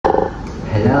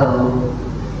Hello.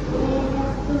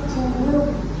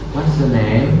 What's your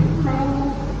name? My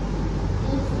name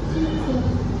is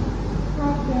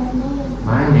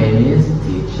My name is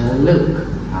Teacher Teacher Luke. Luke.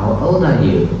 How old are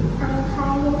you? I'm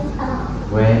 5 years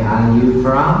old. Where are you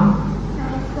from?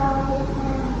 I'm from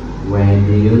Vietnam. Where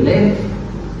do you live?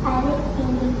 I live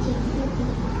in Achu7.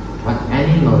 What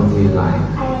animal do you like?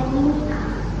 I am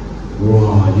unicorn.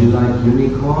 Wow, you like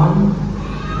unicorn?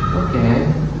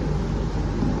 Okay.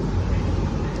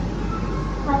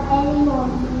 What animal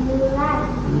do you like?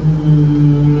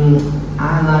 I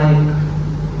like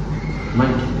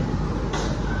monkey.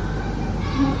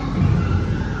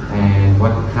 And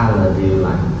what color do you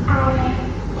like? I like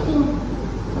pink.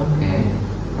 Okay,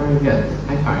 very good.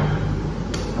 High five.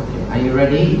 Okay, are you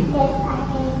ready? Yes, I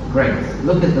am. Great.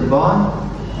 Look at the board.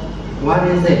 What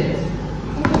is it?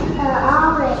 It's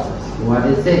orange. What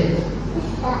is it?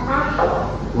 It's apple.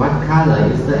 What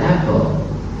color is the apple?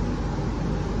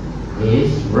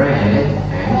 It's red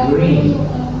and green.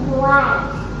 And white.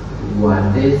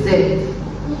 What is it? It's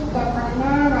the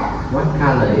banana. What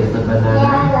color is the banana?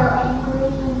 Yellow and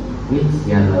green. It's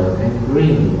yellow and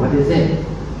green. What is it? It's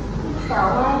the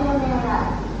watermelon.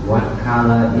 What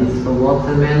color is the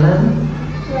watermelon?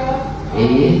 Red.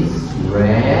 It's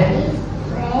red. It's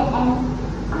red and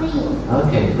green.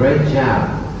 Okay, great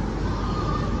job.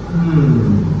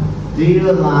 Do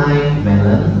you like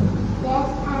melon? Yes,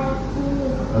 I do.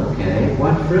 Okay,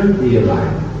 what fruit do you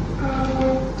like? I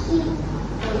like kiwi.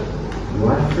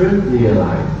 What fruit do you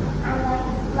like? I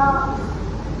like lots.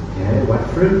 Okay, what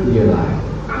fruit do you like?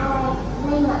 I like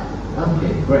lemon.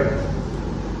 Okay, great.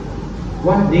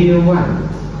 What do you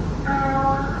want?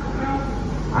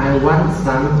 I want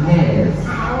some pears. I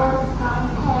want some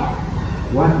pear.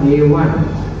 What do you want?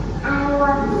 I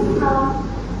want some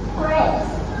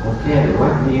grapes. Okay,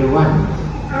 what do you want?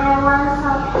 I want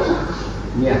some peach.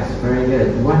 Yes, very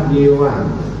good. What do you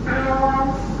want? I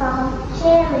want some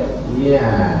cherry.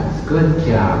 Yes, good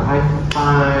job. High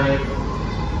five.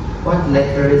 What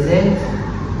letter is it?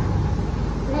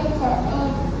 Letter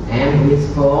M. M is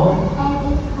for?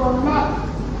 M is for math.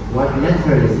 What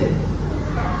letter is it? It's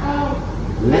the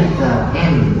M. Letter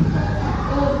M.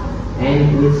 M.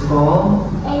 N is for?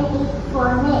 M is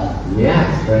for math.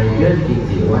 Yes, very good,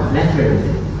 Kitty. What letter is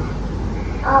it?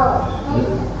 O.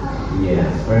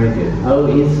 Yes, very good. O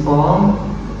is for?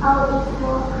 O is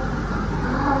for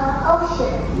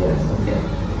ocean. Yes, okay.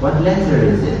 What letter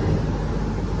is it?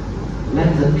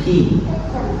 Letter P.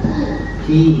 Letter P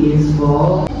is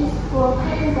for? P is for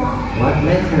panda. What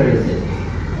letter is it?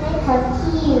 Letter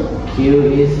Q. Q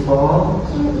is for?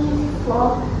 Q is for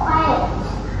quiet.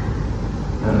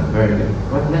 Oh, very good.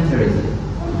 What letter is it?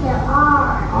 Letter R.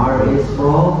 R is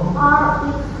for? R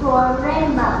is for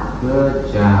rainbow.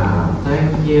 Good job.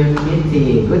 Thank you,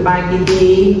 Kitty. Goodbye,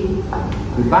 Kitty.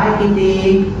 Goodbye,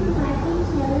 Kitty.